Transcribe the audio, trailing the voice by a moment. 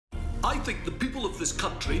I think the people of this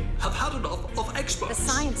country have had enough of experts. The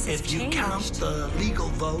science has If you changed. count the legal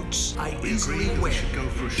votes, I easily agree that we win. should go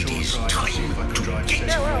for a It short is drive to see if I time can drive to safe.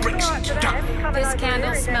 get Brexit done. This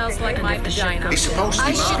candle smells like my vagina. It's supposed to I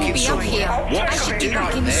be shouldn't market be up sort. here. I should be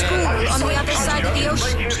back in school on the other side of the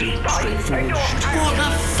ocean. Straightforward. What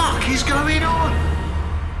the fuck is going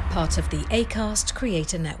on? Part of the Acast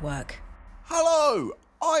Creator Network. Hello,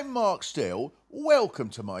 I'm Mark Steele. Welcome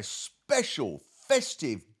to my special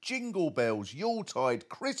festive Jingle Bells Yuletide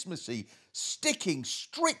Christmassy, sticking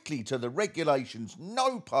strictly to the regulations,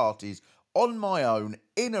 no parties, on my own,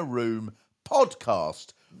 in a room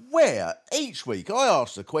podcast, where each week I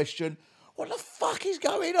ask the question, what the fuck is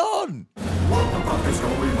going on? What the fuck is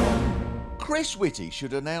going on? Chris Whitty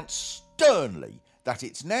should announce sternly that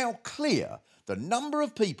it's now clear the number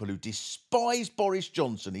of people who despise Boris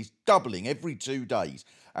Johnson is doubling every 2 days,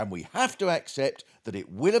 and we have to accept that it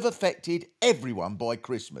will have affected everyone by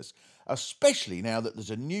Christmas, especially now that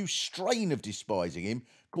there's a new strain of despising him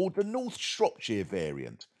called the North Shropshire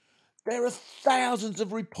variant. There are thousands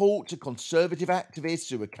of reports of Conservative activists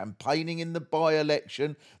who are campaigning in the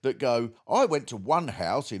by-election that go, I went to one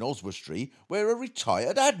house in Oswestry where a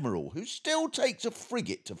retired admiral who still takes a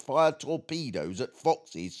frigate to fire torpedoes at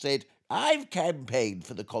foxes said, I've campaigned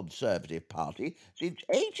for the Conservative Party since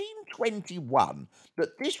 1821,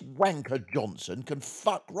 but this wanker Johnson can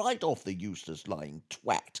fuck right off the useless-lying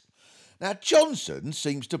twat. Now, Johnson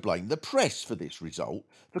seems to blame the press for this result,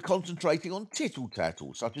 for concentrating on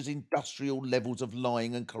tittle-tattle, such as industrial levels of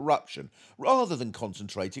lying and corruption, rather than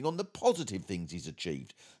concentrating on the positive things he's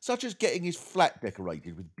achieved, such as getting his flat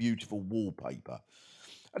decorated with beautiful wallpaper.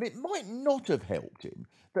 And it might not have helped him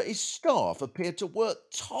that his staff appeared to work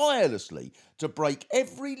tirelessly to break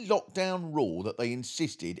every lockdown rule that they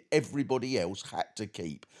insisted everybody else had to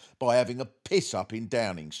keep by having a piss-up in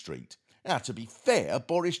Downing Street. Now, to be fair,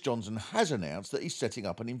 Boris Johnson has announced that he's setting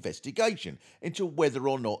up an investigation into whether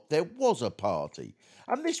or not there was a party.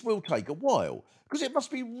 And this will take a while, because it must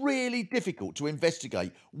be really difficult to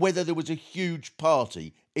investigate whether there was a huge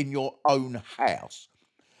party in your own house.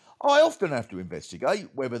 I often have to investigate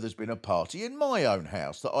whether there's been a party in my own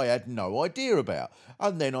house that I had no idea about,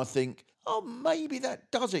 and then I think, oh, maybe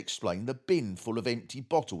that does explain the bin full of empty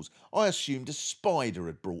bottles I assumed a spider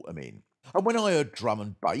had brought them in. And when I heard drum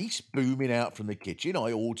and bass booming out from the kitchen,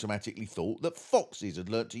 I automatically thought that foxes had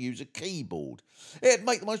learnt to use a keyboard. It'd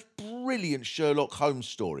make the most brilliant Sherlock Holmes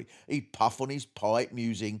story. He'd puff on his pipe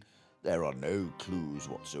musing, there are no clues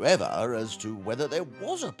whatsoever as to whether there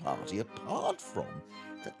was a party apart from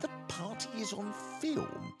that the party is on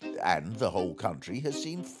film, and the whole country has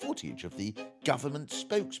seen footage of the government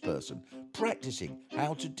spokesperson practising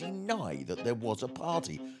how to deny that there was a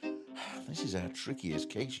party. This is our trickiest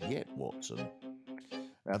case yet, Watson.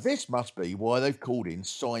 Now, this must be why they've called in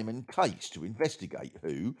Simon Case to investigate,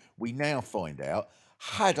 who, we now find out,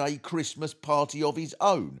 had a Christmas party of his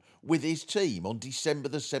own with his team on December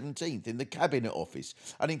the 17th in the Cabinet Office.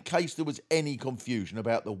 And in case there was any confusion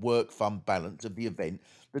about the work fund balance of the event,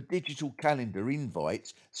 the digital calendar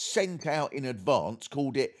invites sent out in advance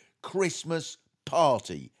called it Christmas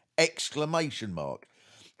Party!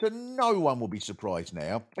 So no one will be surprised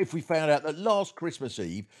now if we found out that last Christmas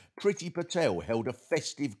Eve, Priti Patel held a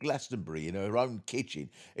festive Glastonbury in her own kitchen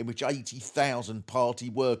in which 80,000 party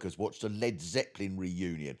workers watched a Led Zeppelin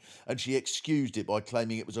reunion, and she excused it by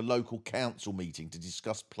claiming it was a local council meeting to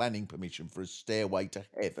discuss planning permission for a stairway to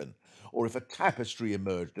heaven. Or if a tapestry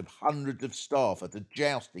emerged of hundreds of staff at a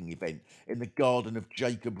jousting event in the garden of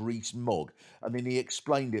Jacob Rees-Mogg, and then he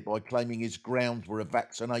explained it by claiming his grounds were a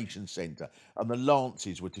vaccination centre and the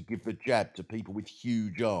Lances were to give the jab to people with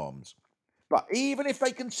huge arms. But even if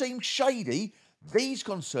they can seem shady, these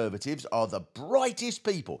Conservatives are the brightest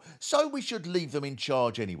people, so we should leave them in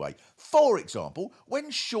charge anyway. For example,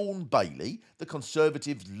 when Sean Bailey, the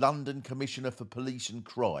Conservative London Commissioner for Police and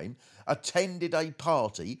Crime, attended a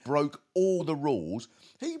party, broke all the rules,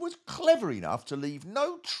 he was clever enough to leave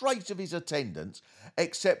no trace of his attendance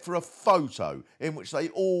except for a photo in which they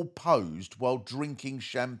all posed while drinking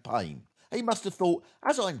champagne. He must have thought,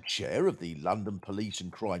 as I'm chair of the London Police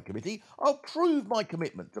and Crime Committee, I'll prove my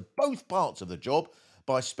commitment to both parts of the job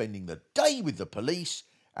by spending the day with the police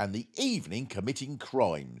and the evening committing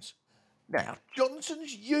crimes. Now,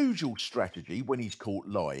 Johnson's usual strategy when he's caught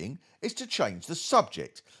lying is to change the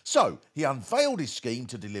subject. So, he unveiled his scheme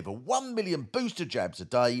to deliver 1 million booster jabs a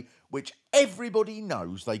day, which everybody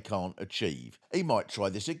knows they can't achieve. He might try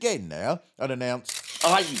this again now and announce,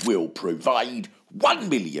 I will provide 1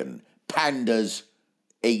 million pandas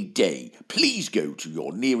a day. Please go to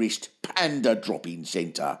your nearest panda drop-in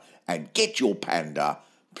centre and get your panda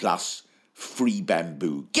plus free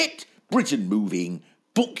bamboo. Get Britain moving.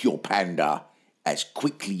 Book your panda as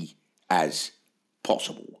quickly as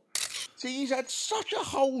possible. See, he's had such a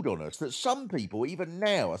hold on us that some people, even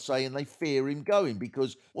now, are saying they fear him going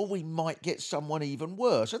because, well, we might get someone even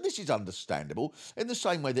worse. And this is understandable, in the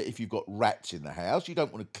same way that if you've got rats in the house, you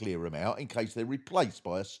don't want to clear them out in case they're replaced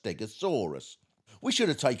by a stegosaurus. We should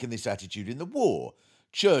have taken this attitude in the war.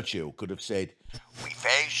 Churchill could have said, We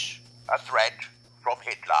face a threat from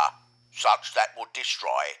Hitler such that would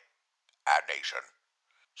destroy our nation.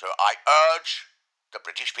 So I urge the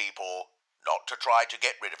British people not to try to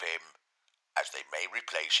get rid of him, as they may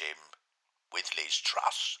replace him with Liz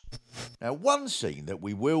Truss. Now, one scene that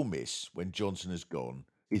we will miss when Johnson has gone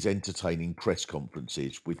is entertaining press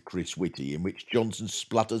conferences with Chris Whitty, in which Johnson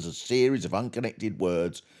splutters a series of unconnected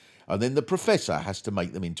words and then the professor has to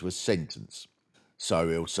make them into a sentence. So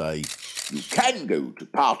he'll say, You can go to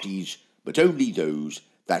parties, but only those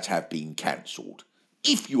that have been cancelled.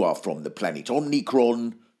 If you are from the planet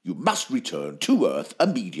Omnicron, you must return to Earth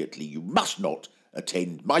immediately. You must not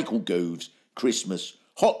attend Michael Gove's Christmas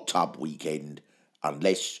hot tub weekend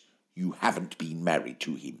unless you haven't been married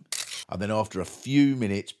to him. And then after a few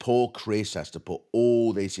minutes, poor Chris has to put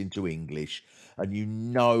all this into English, and you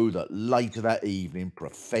know that later that evening,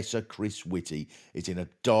 Professor Chris Whitty is in a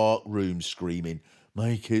dark room screaming,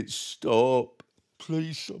 Make it stop.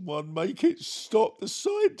 Please, someone, make it stop. The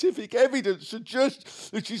scientific evidence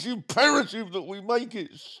suggests it is imperative that we make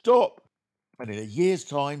it stop. And in a year's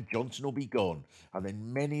time, Johnson will be gone, and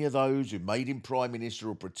then many of those who made him Prime Minister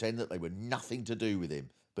will pretend that they were nothing to do with him.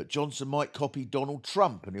 But Johnson might copy Donald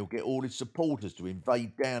Trump, and he'll get all his supporters to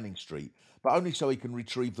invade Downing Street, but only so he can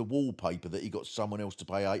retrieve the wallpaper that he got someone else to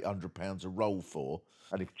pay £800 a roll for.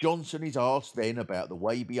 And if Johnson is asked then about the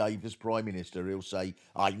way he behaved as Prime Minister, he'll say,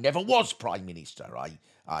 I never was Prime Minister. I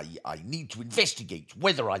need to investigate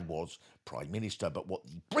whether I was Prime Minister, but what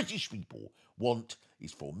the British people want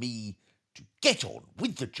is for me to get on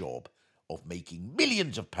with the job of making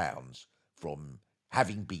millions of pounds from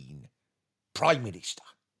having been Prime Minister.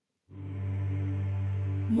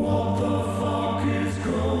 What the fuck is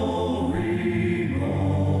going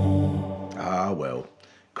on? Ah, well,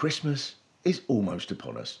 Christmas is almost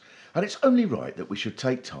upon us, and it's only right that we should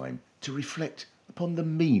take time to reflect upon the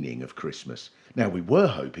meaning of Christmas. Now, we were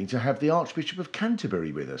hoping to have the Archbishop of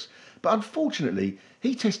Canterbury with us, but unfortunately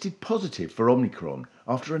he tested positive for Omicron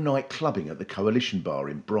after a night clubbing at the Coalition Bar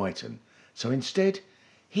in Brighton. So instead,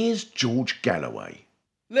 here's George Galloway.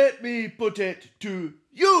 Let me put it to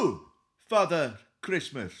you, Father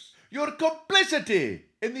Christmas. Your complicity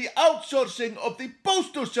in the outsourcing of the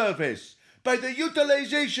postal service by the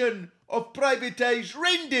utilisation of privatised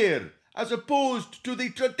reindeer as opposed to the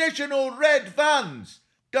traditional red vans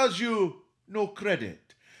does you no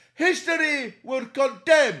credit. History will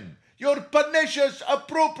condemn your pernicious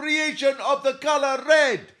appropriation of the colour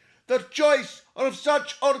red, the choice of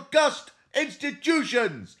such august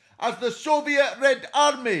institutions as the Soviet Red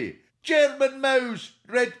Army, Chairman Mao's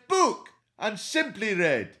Red Book, and Simply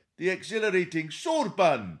Red, the exhilarating sword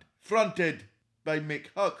band fronted by Mick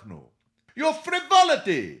Hucknall. Your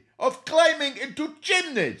frivolity of climbing into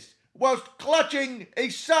chimneys whilst clutching a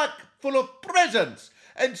sack full of presents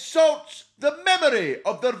insults the memory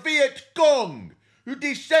of the Viet Cong, who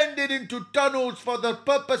descended into tunnels for the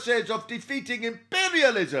purposes of defeating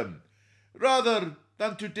imperialism, rather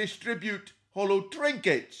than to distribute hollow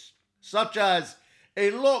trinkets, such as a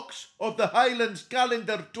Locks of the Highlands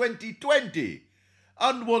Calendar 2020,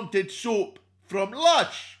 unwanted soap from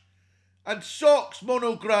Lush, and socks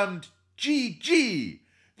monogrammed GG,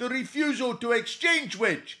 the refusal to exchange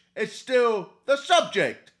which is still the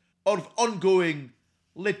subject of ongoing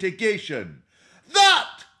litigation.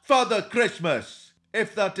 That, Father Christmas,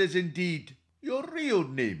 if that is indeed your real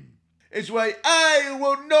name, is why I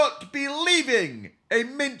will not be leaving a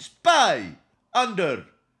mince pie under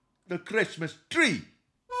the Christmas tree.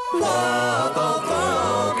 What the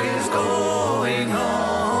fuck is going on?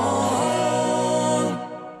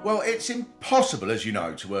 Well, it's impossible, as you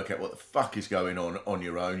know, to work out what the fuck is going on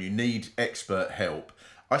your own. You need expert help.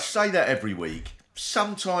 I say that every week.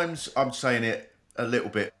 Sometimes I'm saying it a little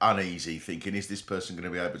bit uneasy, thinking, is this person going to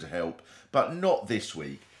be able to help? But not this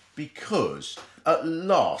week, because at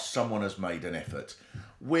last someone has made an effort.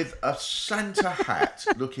 With a Santa hat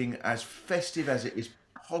looking as festive as it is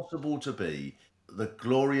possible to be, the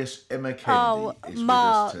glorious Emma Kennedy is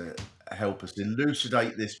Mark. with us to help us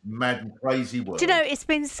elucidate this mad and crazy world. Do you know, it's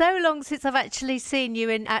been so long since I've actually seen you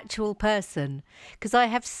in actual person, because I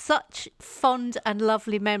have such fond and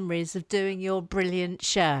lovely memories of doing your brilliant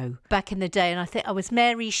show back in the day. And I think I was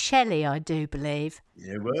Mary Shelley, I do believe.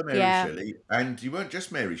 You were Mary Shelley, and you weren't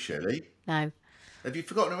just Mary Shelley. No. Have you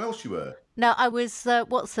forgotten who else you were? No, I was,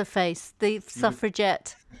 what's her face? The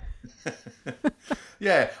suffragette.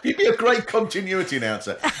 Yeah, you'd be a great continuity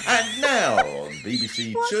announcer. And now on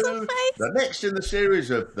BBC Two, the next in the series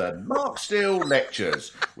of the Mark Steele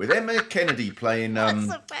Lectures with Emma Kennedy playing.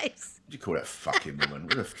 What's her face? What do you call that fucking woman?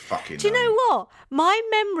 What a fucking. Do you know what? My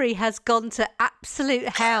memory has gone to absolute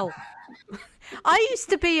hell. I used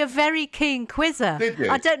to be a very keen quizzer. Did you?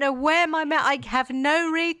 I don't know where I have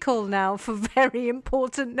no recall now for very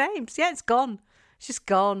important names. Yeah, it's gone. It's just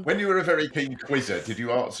gone. When you were a very keen quizzer, did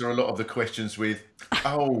you answer a lot of the questions with,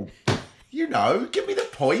 oh, you know, give me the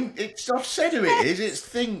point. I've said who it is. It's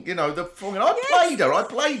thing, you know, the played her. I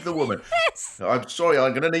played the woman. Yes. I'm sorry,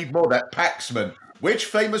 I'm going to need more of that. Paxman. Which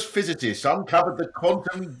famous physicist uncovered the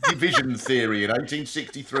quantum division theory in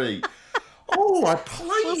 1863? Oh, I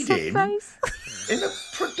played him in a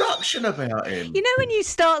production about him. You know, when you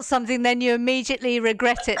start something, then you immediately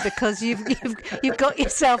regret it because you've got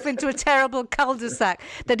yourself into a terrible cul-de-sac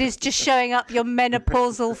that is just showing up your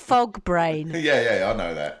menopausal fog brain. Yeah, I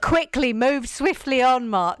know that. Quickly, move swiftly on,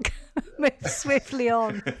 Mark. Move swiftly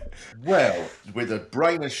on. Well, with a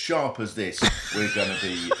brain as sharp as this, we're going to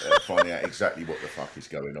be finding out exactly what the fuck is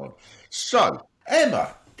going on. So,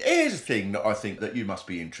 Emma, here's a thing that I think that you must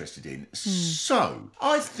be interested in. So,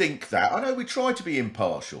 I think that, I know we try to be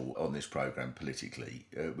impartial on this programme politically.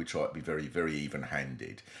 We try to be very, very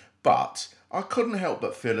even-handed. But I couldn't help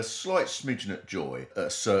but feel a slight smidgen of joy at a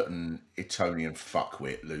certain Etonian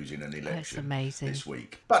fuckwit losing an election this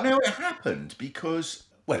week. But now it happened because...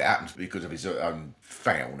 Well, it happened because of his own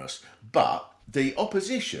foulness. But the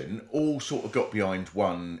opposition all sort of got behind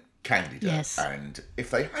one candidate. Yes. And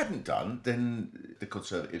if they hadn't done, then the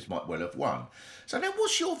Conservatives might well have won. So now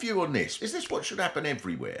what's your view on this? Is this what should happen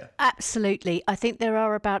everywhere? Absolutely. I think there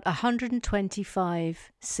are about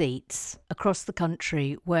 125 seats across the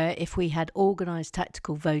country where if we had organised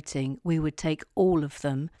tactical voting, we would take all of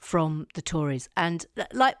them from the Tories. And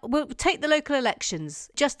we'll take the local elections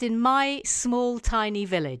just in my small, tiny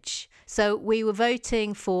village. So we were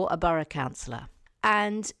voting for a borough councillor.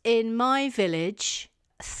 And in my village,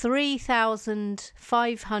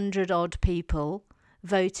 3,500 odd people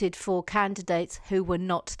voted for candidates who were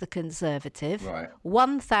not the Conservative. Right.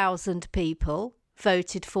 1,000 people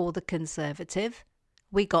voted for the Conservative.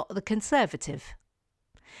 We got the Conservative.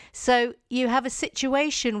 So you have a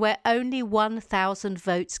situation where only 1,000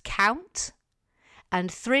 votes count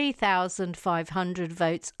and 3,500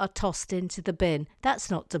 votes are tossed into the bin.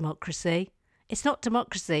 That's not democracy. It's not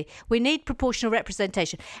democracy. We need proportional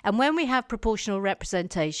representation. And when we have proportional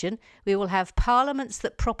representation, we will have parliaments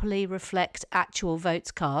that properly reflect actual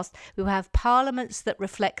votes cast. We will have parliaments that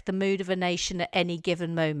reflect the mood of a nation at any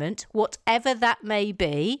given moment, whatever that may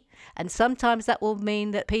be. And sometimes that will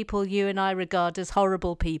mean that people you and I regard as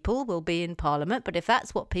horrible people will be in parliament. But if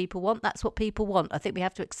that's what people want, that's what people want. I think we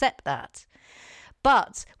have to accept that.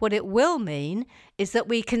 But what it will mean is that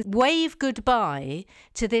we can wave goodbye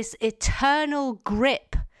to this eternal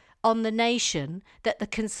grip on the nation that the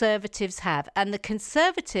Conservatives have. And the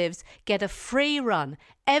Conservatives get a free run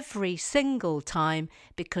every single time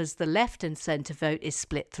because the left and centre vote is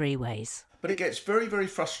split three ways. But it gets very, very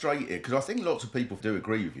frustrating because I think lots of people do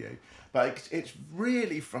agree with you. But it's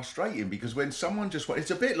really frustrating because when someone just...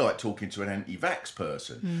 It's a bit like talking to an anti-vax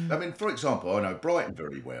person. I mean, for example, I know Brighton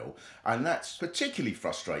very well, and that's particularly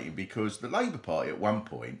frustrating because the Labour Party at one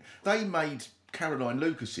point, they made Caroline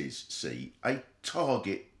Lucas's seat a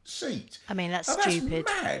target seat. I mean, that's now, stupid.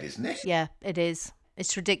 That's mad, isn't it? Yeah, it is.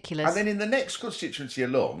 It's ridiculous. And then in the next constituency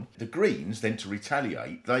along, the Greens, then to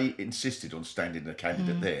retaliate, they insisted on standing a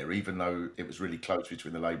candidate there, even though it was really close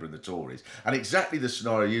between the Labour and the Tories. And exactly the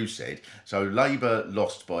scenario you said. So Labour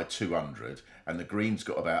lost by 200 and the Greens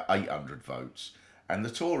got about 800 votes and the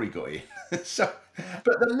Tory got in.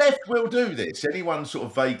 But the left will do this. Anyone sort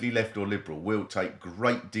of vaguely left or liberal will take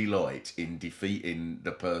great delight in defeating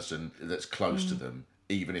the person that's close to them,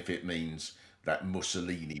 even if it means... that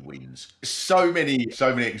Mussolini wins. So many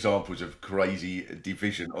examples of crazy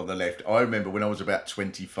division on the left. I remember when I was about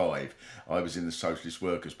 25, I was in the Socialist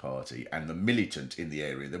Workers' Party and the militant in the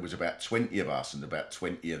area, there was about 20 of us and about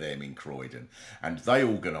 20 of them in Croydon. And they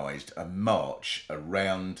organised a march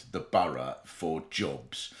around the borough for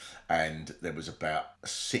jobs. and there was about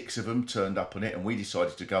 6 of them turned up on it, and we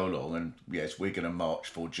decided to go along, and yes, we're going to march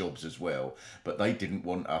for jobs as well, but they didn't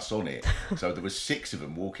want us on it. So there was 6 of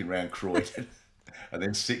them walking around Croydon. And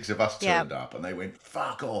then 6 of us turned up, and they went,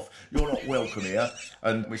 "Fuck off, you're not welcome here."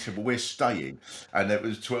 And we said, "Well, we're staying." And it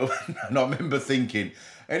was 12. And I remember thinking,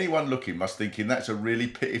 anyone looking must thinking that's a really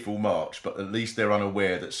pitiful march, but at least they're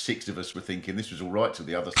unaware that 6 of us were thinking this was all right till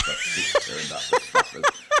the other 6 turned up.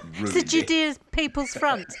 So Judea's People's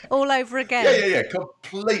Front all over again. Yeah,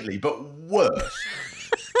 completely, but worse.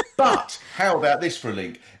 But how about this for a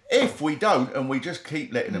link? If we don't, and we just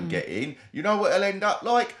keep letting them get in, you know what it'll end up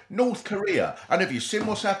like? North Korea. And have you seen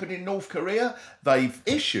what's happened in North Korea? They've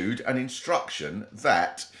issued an instruction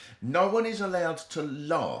that no one is allowed to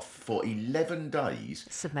laugh for 11 days.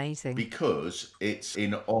 It's amazing. Because it's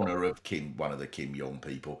in honour of one of the Kim Jong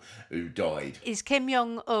people who died. Is Kim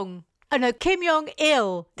Jong-un? Oh no, Kim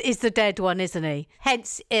Jong-il is the dead one, isn't he?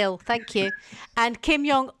 Hence ill, thank you. And Kim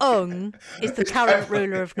Jong-un is the current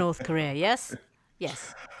ruler of North Korea, yes?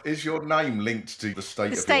 Yes. Is your name linked to the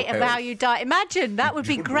state of how you die? Imagine, that would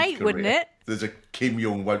be great, wouldn't it? There's a Kim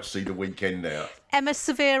Jong won't see the weekend out. Emma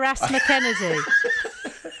Severe Asthma Kennedy.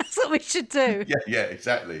 That's what we should do. Yeah,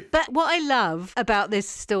 exactly. But what I love about this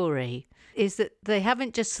story is that they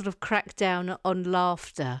haven't just sort of cracked down on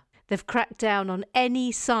laughter. They've cracked down on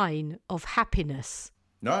any sign of happiness.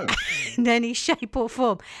 No. In any shape or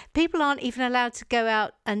form. People aren't even allowed to go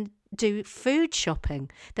out and do food shopping.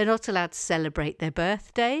 They're not allowed to celebrate their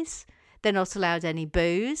birthdays. They're not allowed any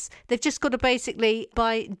booze. They've just got to basically,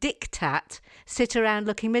 by diktat, sit around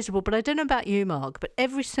looking miserable. But I don't know about you, Mark, but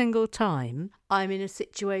every single time I'm in a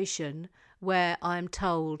situation where I'm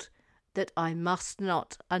told that I must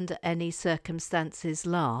not, under any circumstances,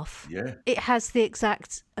 laugh. Yeah. It has the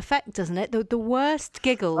exact effect, doesn't it? The worst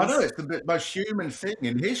giggles. I know, it's the most human thing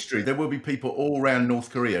in history. There will be people all around North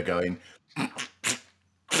Korea going,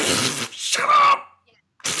 "Shut up!"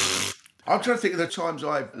 I'm trying to think of the times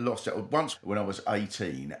I've lost it. Once when I was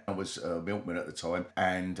 18, I was a milkman at the time,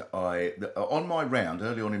 and on my round,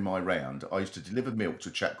 early on in my round, I used to deliver milk to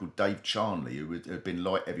a chap called Dave Charnley, who had been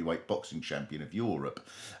light heavyweight boxing champion of Europe,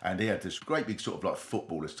 and he had this great big sort of like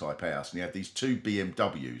footballers type house, and he had these 2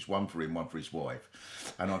 BMWs, one for him, one for his wife,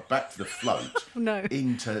 and I backed the float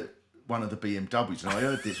into one of the BMWs, and I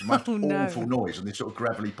heard this most awful noise on this sort of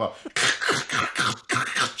gravelly part.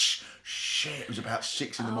 Shit, it was about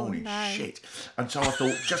 6 in the morning. Shit. And so I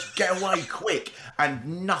thought, just get away quick.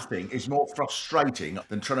 And nothing is more frustrating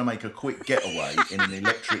than trying to make a quick getaway in an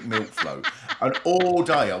electric milk float. And all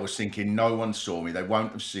day I was thinking, no one saw me. They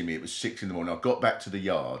won't have seen me. It was 6 in the morning. I got back to the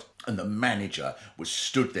yard and the manager was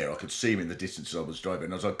stood there. I could see him in the distance as I was driving.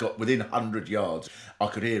 And as I got within 100 yards, I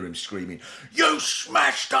could hear him screaming, "You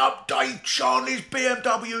smashed up Dave Charnley's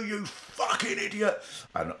BMW, you fucking idiot."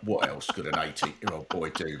 And what else could an 18-year-old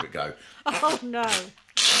boy do but go, "Oh no."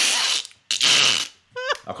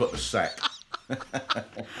 I got the sack.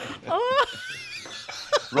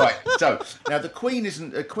 Right, so now the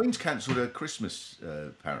Queen's cancelled her Christmas,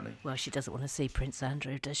 apparently. Well, she doesn't want to see Prince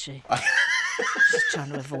Andrew, does she? She's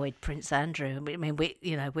trying to avoid Prince Andrew. I mean,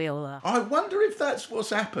 we all are. I wonder if that's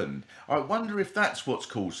what's happened. I wonder if that's what's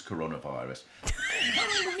caused coronavirus.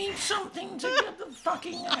 We need something to get the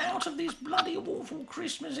fucking out of this bloody awful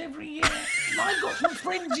Christmas every year. I've got some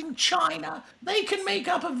friends in China. They can make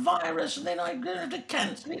up a virus and then I'm going to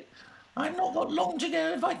cancel it. I've not got long to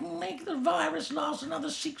go. If I can make the virus last another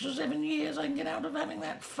 6 or 7 years, I can get out of having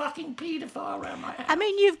that fucking paedophile around my house. I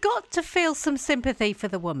mean, you've got to feel some sympathy for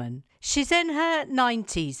the woman. She's in her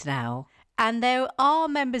 90s now, and there are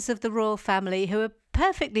members of the royal family who are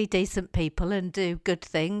perfectly decent people and do good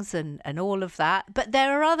things and all of that. But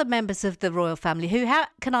there are other members of the royal family who, how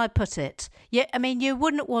can I put it? I mean, you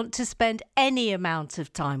wouldn't want to spend any amount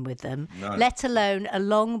of time with them, let alone a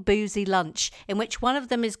long boozy lunch in which one of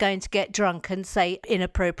them is going to get drunk and say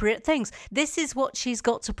inappropriate things. This is what she's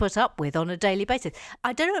got to put up with on a daily basis.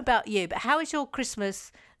 I don't know about you, but how was your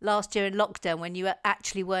Christmas last year in lockdown when you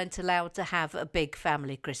actually weren't allowed to have a big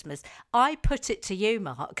family Christmas? I put it to you,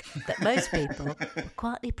 Mark, that most people were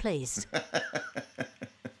quietly pleased.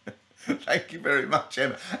 Thank you very much,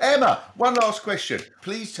 Emma. Emma, one last question.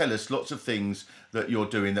 Please tell us lots of things that you're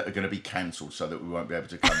doing that are going to be cancelled so that we won't be able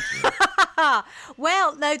to come to it.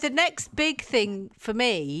 Well, no, the next big thing for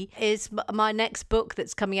me is my next book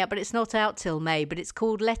that's coming out, but it's not out till May, but it's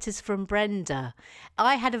called Letters from Brenda.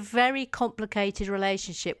 I had a very complicated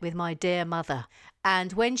relationship with my dear mother,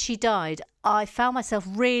 and when she died, I found myself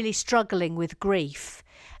really struggling with grief.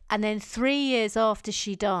 And then 3 years after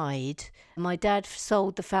she died, my dad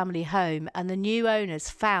sold the family home and the new owners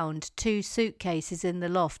found 2 suitcases in the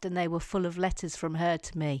loft and they were full of letters from her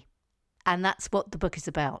to me. And that's what the book is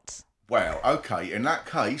about. Well, okay. In that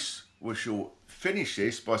case, we shall finish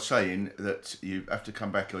this by saying that you have to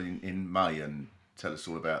come back in May and tell us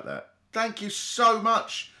all about that. Thank you so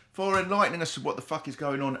much for enlightening us of what the fuck is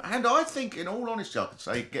going on. And I think, in all honesty, I could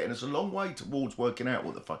say getting us a long way towards working out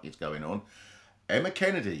what the fuck is going on. Emma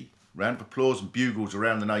Kennedy. Round of applause and bugles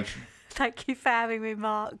around the nation. Thank you for having me,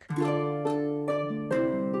 Mark.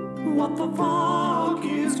 What the fuck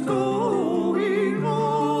is going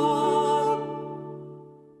on?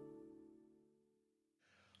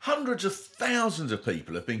 Hundreds of thousands of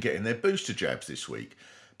people have been getting their booster jabs this week,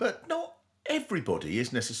 but not everybody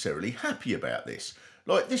is necessarily happy about this.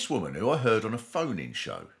 Like this woman who I heard on a phone-in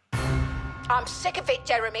show. I'm sick of it,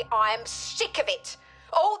 Jeremy. I am sick of it.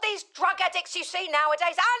 All these drug addicts you see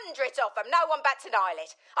nowadays, hundreds of them, no one bats an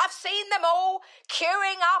eyelid. I've seen them all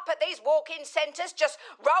queuing up at these walk-in centres, just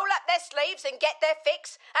roll up their sleeves and get their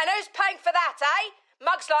fix. And who's paying for that, eh?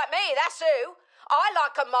 Mugs like me, that's who. I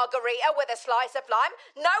like a margarita with a slice of lime.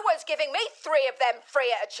 No one's giving me 3 of them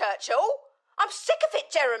free at a Churchill. I'm sick of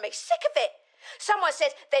it, Jeremy, sick of it. Someone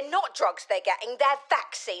said they're not drugs they're getting, they're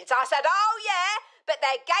vaccines. I said, oh yeah, but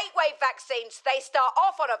they're gateway vaccines. They start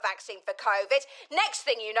off on a vaccine for COVID. Next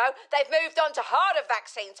thing you know, they've moved on to harder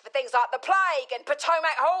vaccines for things like the plague and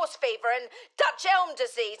Potomac horse fever and Dutch elm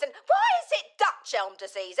disease. And why is it Dutch elm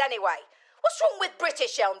disease anyway? What's wrong with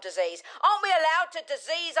British elm disease? Aren't we allowed to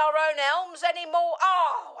disease our own elms anymore?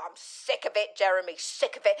 Oh, I'm sick of it, Jeremy,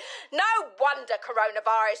 sick of it. No wonder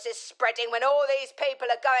coronavirus is spreading when all these people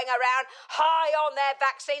are going around high on their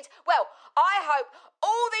vaccines. Well, I hope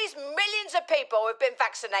all these millions of people who've been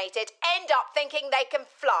vaccinated end up thinking they can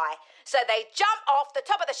fly. So they jump off the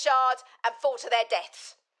top of the Shards and fall to their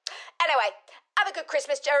deaths. Anyway, have a good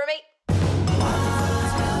Christmas, Jeremy.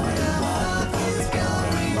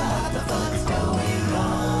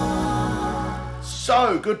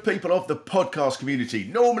 So, good people of the podcast community,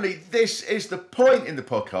 normally this is the point in the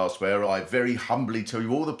podcast where I very humbly tell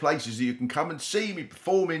you all the places that you can come and see me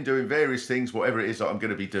performing, doing various things, whatever it is that I'm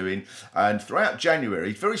going to be doing. And throughout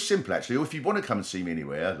January, very simple actually, or if you want to come and see me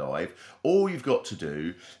anywhere live, all you've got to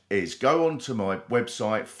do is go onto my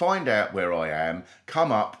website, find out where I am,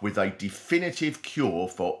 come up with a definitive cure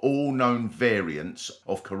for all known variants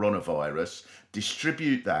of coronavirus,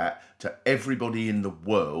 distribute that to everybody in the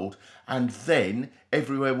world, and then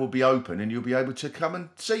everywhere will be open and you'll be able to come and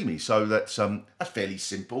see me. So that's fairly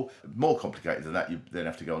simple. More complicated than that, you then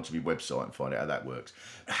have to go onto my website and find out how that works.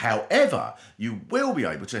 However, you will be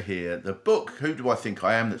able to hear the book, Who Do I Think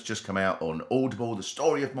I Am, that's just come out on Audible, the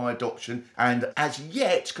story of my adoption. And as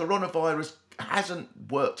yet, coronavirus hasn't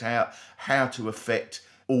worked out how to affect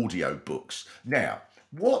audio books. Now,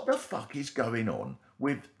 what the fuck is going on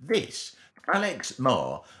with this? Alex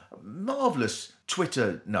Marr, marvellous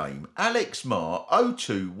Twitter name, Alex Marr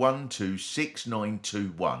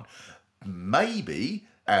 02126921. Maybe,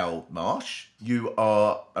 Al Marsh, you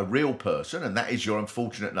are a real person and that is your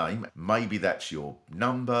unfortunate name. Maybe that's your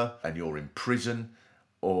number and you're in prison,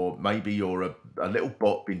 or maybe you're a little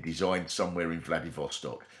bot been designed somewhere in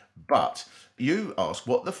Vladivostok. But you ask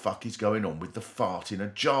what the fuck is going on with the fart in a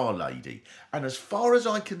jar lady. And as far as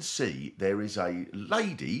I can see, there is a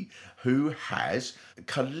lady who has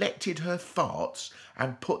collected her farts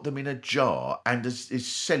and put them in a jar and is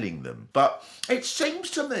selling them. But it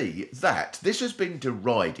seems to me that this has been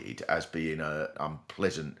derided as being an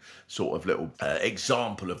unpleasant sort of little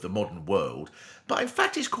example of the modern world. But in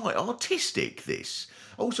fact, it's quite artistic, this.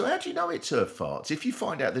 Also, how do you know it's her farts? If you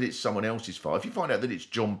find out that it's someone else's fart, if you find out that it's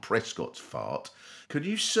John Prescott's fart, can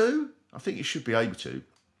you sue? I think you should be able to.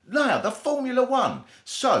 Now, the Formula One.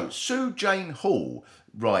 So, Sue Jane Hall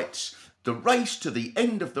writes, the race to the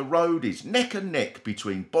end of the road is neck and neck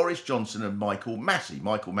between Boris Johnson and Michael Massey.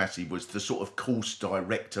 Michael Massey was the sort of course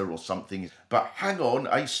director or something. But hang on,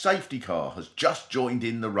 a safety car has just joined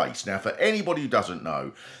in the race. Now, for anybody who doesn't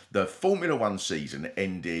know, the Formula One season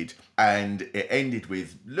ended, and it ended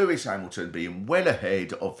with Lewis Hamilton being well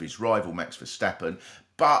ahead of his rival Max Verstappen.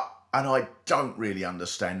 But, and I don't really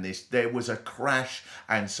understand this, there was a crash,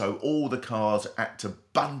 and so all the cars had to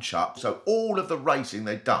bunch up. So all of the racing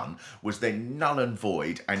they'd done was then null and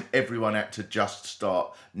void, and everyone had to just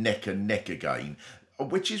start neck and neck again.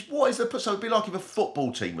 Which is, what is the, so it'd be like if a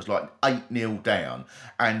football team was like 8-0 down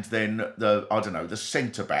and then the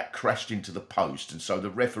centre-back crashed into the post, and so the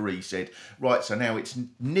referee said, right, so now it's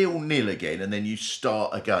 0-0 again, and then you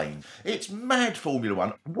start again. It's mad, Formula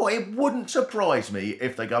One. Well, it wouldn't surprise me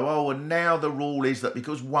if they go, oh, and now the rule is that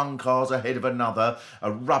because one car's ahead of another,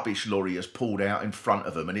 a rubbish lorry has pulled out in front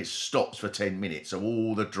of them and it stops for 10 minutes, so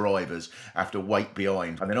all the drivers have to wait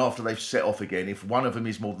behind. And then after they've set off again, if one of them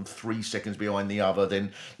is more than 3 seconds behind the other,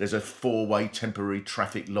 then there's a 4-way temporary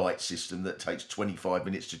traffic light system that takes 25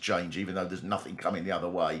 minutes to change, even though there's nothing coming the other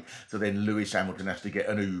way. So then Lewis Hamilton has to get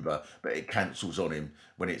an Uber, but it cancels on him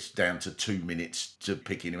when it's down to 2 minutes to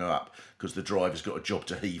picking him up because the driver's got a job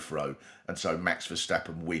to Heathrow, and so Max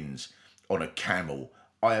Verstappen wins on a camel.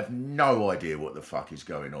 I have no idea what the fuck is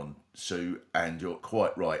going on, Sue, and you're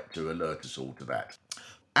quite right to alert us all to that.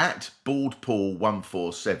 At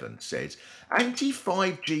BaldPaul147 says,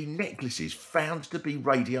 anti-5G necklaces found to be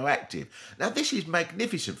radioactive. Now, this is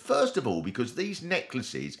magnificent. First of all, because these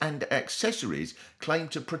necklaces and accessories claim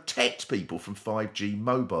to protect people from 5G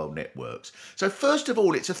mobile networks. So, first of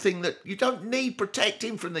all, it's a thing that you don't need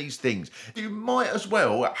protecting from these things. You might as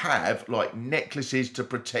well have, like, necklaces to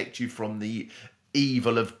protect you from the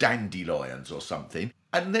evil of dandelions or something.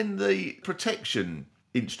 And then the protection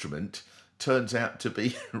instrument turns out to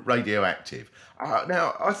be radioactive.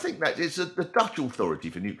 Now, I think that is the Dutch Authority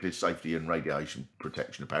for Nuclear Safety and Radiation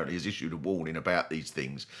Protection apparently has issued a warning about these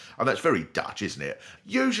things, and that's very Dutch, isn't it?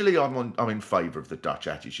 Usually, I'm in favour of the Dutch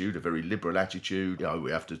attitude, a very liberal attitude. You know, we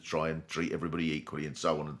have to try and treat everybody equally and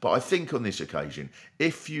so on. But I think on this occasion,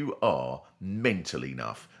 if you are mental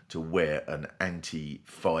enough to wear an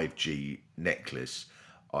anti-5G necklace,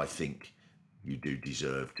 I think you do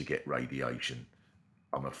deserve to get radiation,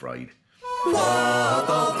 I'm afraid. What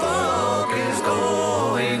the fuck is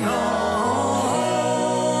going on?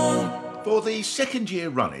 For the second year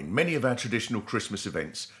running, many of our traditional Christmas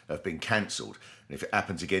events have been cancelled. And if it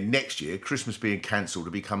happens again next year, Christmas being cancelled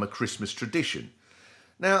will become a Christmas tradition.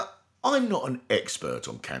 Now, I'm not an expert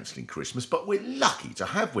on cancelling Christmas, but we're lucky to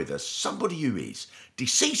have with us somebody who is.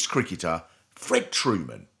 Deceased cricketer Fred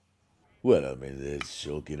Trueman. Well, I mean, they're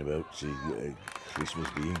talking about Christmas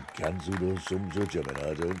being cancelled or some such. I mean,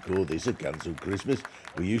 I don't call this a cancelled Christmas.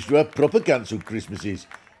 We used to have proper cancelled Christmases.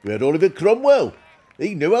 We had Oliver Cromwell.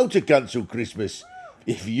 He knew how to cancel Christmas.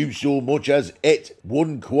 If you so much as ate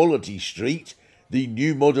 1 Quality Street, the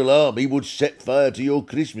new model army would set fire to your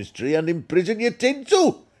Christmas tree and imprison your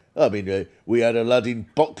tinsel. I mean, we had a lad in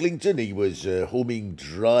Pocklington. He was humming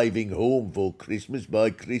Driving Home for Christmas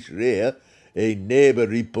by Chris Rea. A neighbour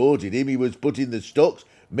reported him. He was put in the stocks,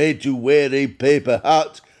 made to wear a paper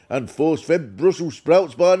hat, and force-fed Brussels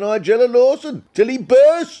sprouts by Nigella Lawson till he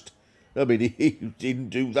burst. I mean, he didn't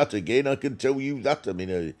do that again, I can tell you that. I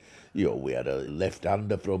mean, we had a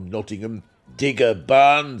left-hander from Nottingham, Digger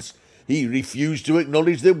Barnes. He refused to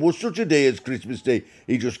acknowledge there was such a day as Christmas Day.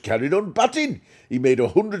 He just carried on batting. He made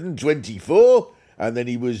 124, and then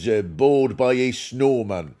he was bored by a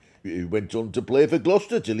snowman who went on to play for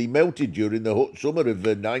Gloucester till he melted during the hot summer of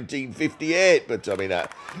 1958. But, I mean,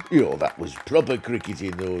 that was proper cricket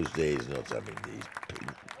in those days, not, I mean, these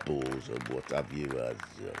pink balls and what have you. No,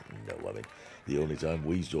 I mean, the only time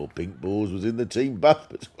we saw pink balls was in the team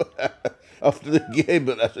bath after the game,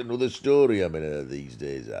 but that's another story. I mean, these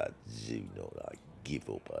days, I do not. I give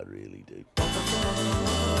up, I really do. What the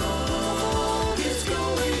fuck is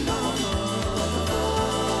going on?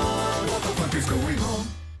 What the fuck is going on?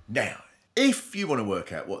 Now, if you want to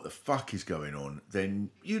work out what the fuck is going on, then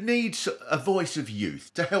you need a voice of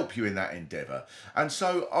youth to help you in that endeavour. And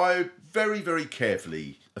so I very, very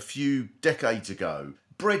carefully, a few decades ago,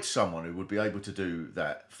 bred someone who would be able to do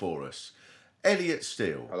that for us. Elliot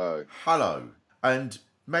Steele. Hello. Hello. And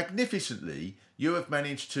magnificently, you have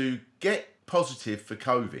managed to get positive for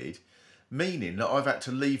COVID, meaning that I've had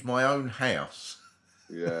to leave my own house.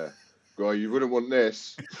 Yeah. Well, you wouldn't want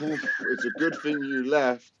this. It's a good thing you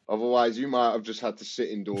left. Otherwise, you might have just had to sit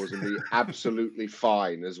indoors and be absolutely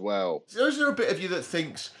fine as well. Is there a bit of you that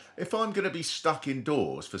thinks, if I'm going to be stuck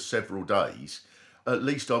indoors for several days, at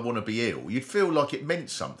least I want to be ill? You'd feel like it meant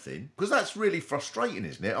something. Because that's really frustrating,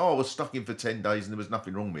 isn't it? Oh, I was stuck in for 10 days and there was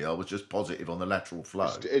nothing wrong with me. I was just positive on the lateral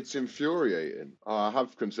flow. It's infuriating. I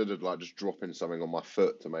have considered just dropping something on my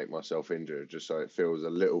foot to make myself injured, just so it feels a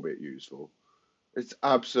little bit useful. It's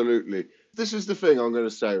absolutely... This is the thing I'm going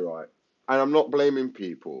to say, right? And I'm not blaming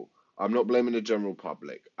people. I'm not blaming the general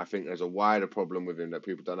public. I think there's a wider problem within that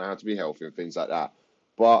people don't know how to be healthy and things like that.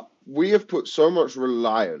 But we have put so much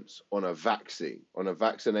reliance on a vaccine, on a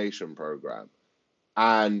vaccination program.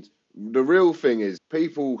 And the real thing is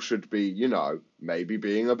people should be, maybe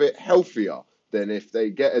being a bit healthier. Then if they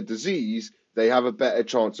get a disease, they have a better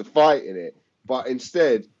chance of fighting it. But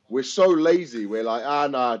instead... we're so lazy, we're like,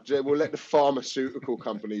 we'll let the pharmaceutical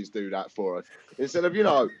companies do that for us. Instead of,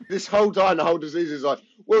 this whole time, the whole disease is like,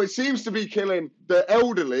 well, it seems to be killing the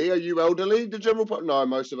elderly. Are you elderly? The general public? No,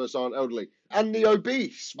 most of us aren't elderly. And the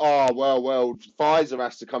obese. Oh, well, Pfizer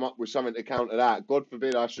has to come up with something to counter that. God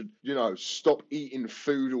forbid I should, stop eating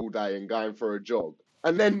food all day and going for a jog.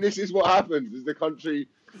 And then this is what happens, is the country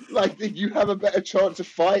Like, you have a better chance of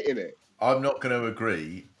fighting it. I'm not going to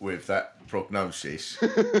agree with that prognosis.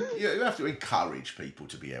 You have to encourage people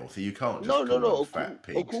to be healthy. You can't just call them fat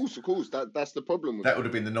pigs. Of course. That's the problem with that. Would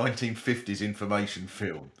have been the 1950s information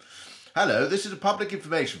film. Hello, this is a public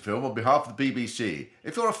information film on behalf of the BBC.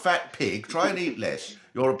 If you're a fat pig, try and eat less.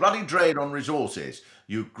 You're a bloody drain on resources.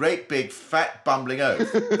 You great big fat bumbling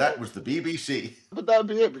oaf. That was the BBC. But that'd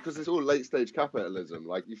be it, because it's all late stage capitalism.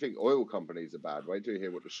 Like, you think oil companies are bad. Wait till you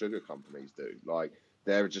hear what the sugar companies do. Like,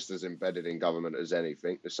 they're just as embedded in government as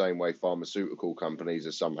anything, the same way pharmaceutical companies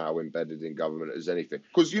are somehow embedded in government as anything.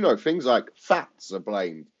 Because, things like fats are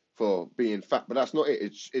blamed for being fat, but that's not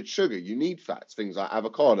it. It's sugar. You need fats. Things like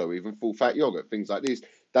avocado, even full fat yogurt, things like this.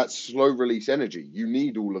 That's slow release energy. You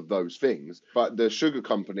need all of those things. But the sugar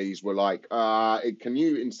companies were like, can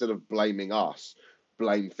you, instead of blaming us,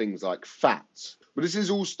 blame things like fats? But this is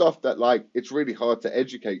all stuff that, like, it's really hard to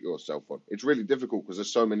educate yourself on. It's really difficult because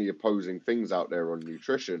there's so many opposing things out there on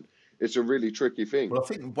nutrition. It's a really tricky thing. Well, I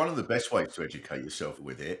think one of the best ways to educate yourself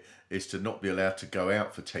with it is to not be allowed to go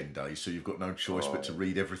out for 10 days, so you've got no choice but to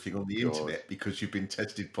read everything on the internet because you've been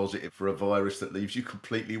tested positive for a virus that leaves you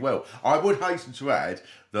completely well. I would hasten to add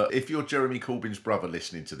that if you're Jeremy Corbyn's brother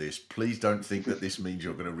listening to this, please don't think that this means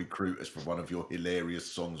you're going to recruit us for one of your hilarious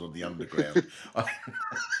songs on the underground.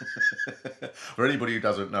 For anybody who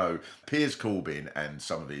doesn't know, Piers Corbyn and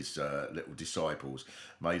some of his little disciples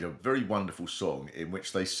made a very wonderful song in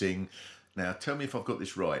which they sing, now tell me if I've got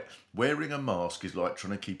this right, wearing a mask is like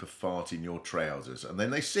trying to keep a fart in your trousers. And then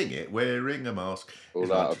they sing it, wearing a mask is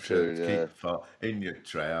like trying to keep a fart in your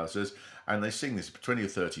trousers. And they sing this 20 or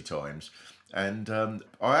 30 times. And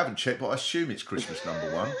I haven't checked, but I assume it's Christmas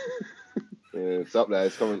number one. Yeah, it's up there.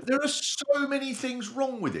 It's coming. There are so many things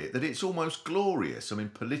wrong with it that it's almost glorious. I mean,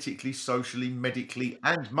 politically, socially, medically,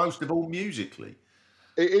 and most of all, musically.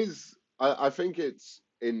 It is. I think it's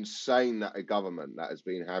insane that a government that has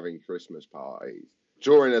been having Christmas parties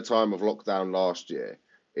during a time of lockdown last year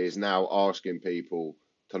is now asking people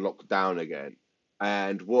to lock down again.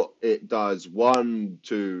 And what it does, one,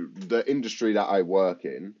 to the industry that I work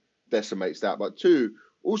in, decimates that, but two,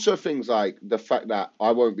 also things like the fact that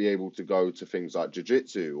I won't be able to go to things like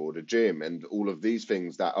jiu-jitsu or the gym and all of these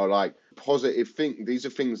things that are like positive things. These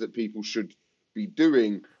are things that people should be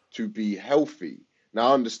doing to be healthy.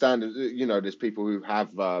 Now, I understand, there's people who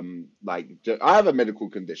have, I have a medical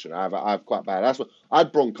condition. I have quite bad asthma. I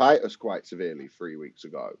had bronchitis quite severely 3 weeks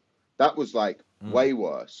ago. That was way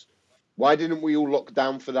worse. Why didn't we all lock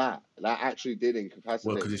down for that? That actually did incapacitate.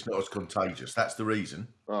 Well, because it's not as contagious. That's the reason.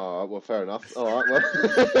 Oh, well, fair enough. All right,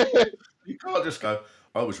 well. You can't just go,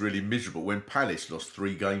 I was really miserable when Palace lost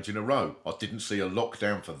 3 games in a row. I didn't see a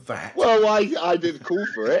lockdown for that. Well, I did call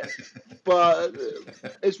for it. But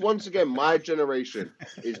it's once again, my generation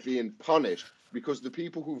is being punished because the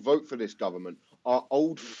people who vote for this government are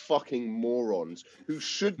old fucking morons who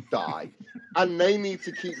should die, and they need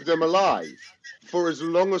to keep them alive for as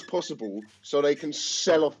long as possible so they can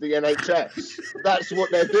sell off the NHS. That's what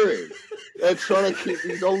they're doing. They're trying to keep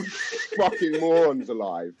these old fucking morons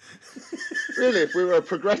alive. Really, if we were a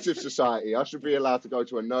progressive society, I should be allowed to go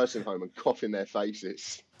to a nursing home and cough in their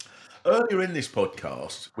faces. Earlier in this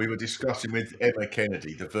podcast, we were discussing with Emma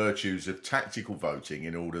Kennedy the virtues of tactical voting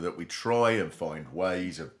in order that we try and find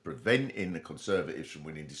ways of preventing the Conservatives from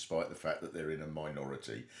winning despite the fact that they're in a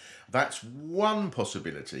minority. That's one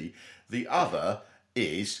possibility. The other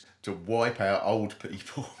is to wipe out old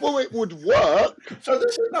people. Well, it would work. So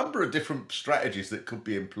there's a number of different strategies that could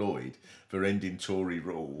be employed for ending Tory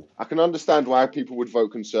rule. I can understand why people would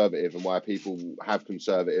vote Conservative and why people have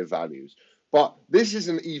conservative values. But this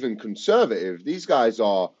isn't even conservative. These guys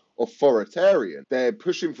are authoritarian. They're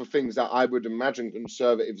pushing for things that I would imagine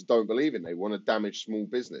Conservatives don't believe in. They want to damage small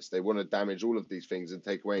business. They want to damage all of these things and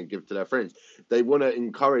take away and give to their friends. They want to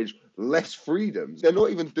encourage less freedoms. They're not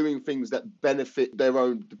even doing things that benefit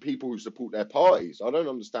the people who support their parties. I don't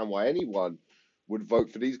understand why anyone would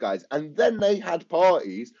vote for these guys. And then they had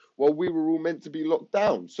parties while we were all meant to be locked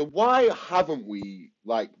down. So why haven't we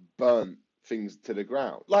burnt things to the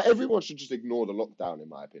ground? Everyone should just ignore the lockdown, in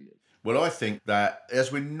my opinion. Well, I think that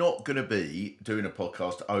as we're not going to be doing a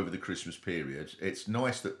podcast over the Christmas period, it's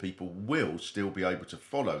nice that people will still be able to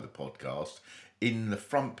follow the podcast in the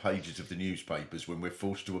front pages of the newspapers when we're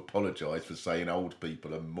forced to apologise for saying old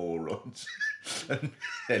people are morons. And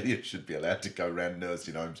Elliot should be allowed to go around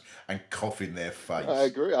nursing homes and cough in their face. I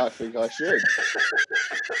agree. I think I should.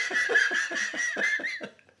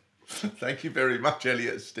 Thank you very much,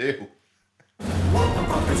 Elliot Steele. What the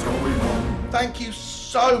fuck is going on? Thank you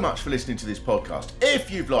so much for listening to this podcast.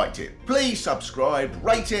 If you've liked it, please subscribe,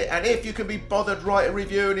 rate it, and if you can be bothered, write a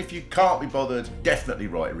review, and if you can't be bothered, definitely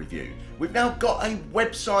write a review. We've now got a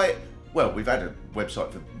website. Well, we've had a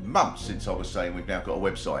website for months since I was saying we've now got a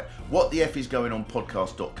website.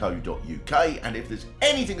 whatthefisgoingonpodcast.co.uk, and if there's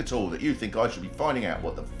anything at all that you think I should be finding out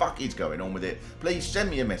what the fuck is going on with it, please send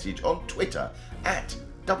me a message on Twitter at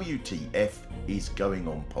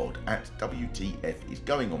WTFisGoingOnPod, at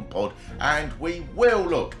WTFisGoingOnPod, and we will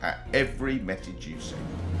look at every message you send.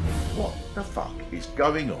 What the Fuck Is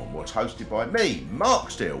Going On was hosted by me,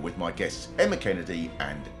 Mark Steele, with my guests Emma Kennedy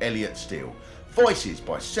and Elliot Steele. Voices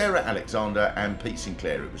by Sarah Alexander and Pete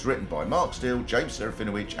Sinclair. It was written by Mark Steele, James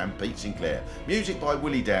Serafinowicz and Pete Sinclair. Music by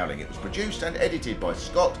Willie Dowling. It was produced and edited by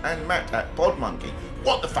Scott and Matt at Podmonkey.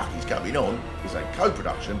 What the Fuck Is Going On is a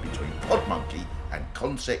co-production between Podmonkey and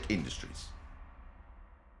Consec Industries.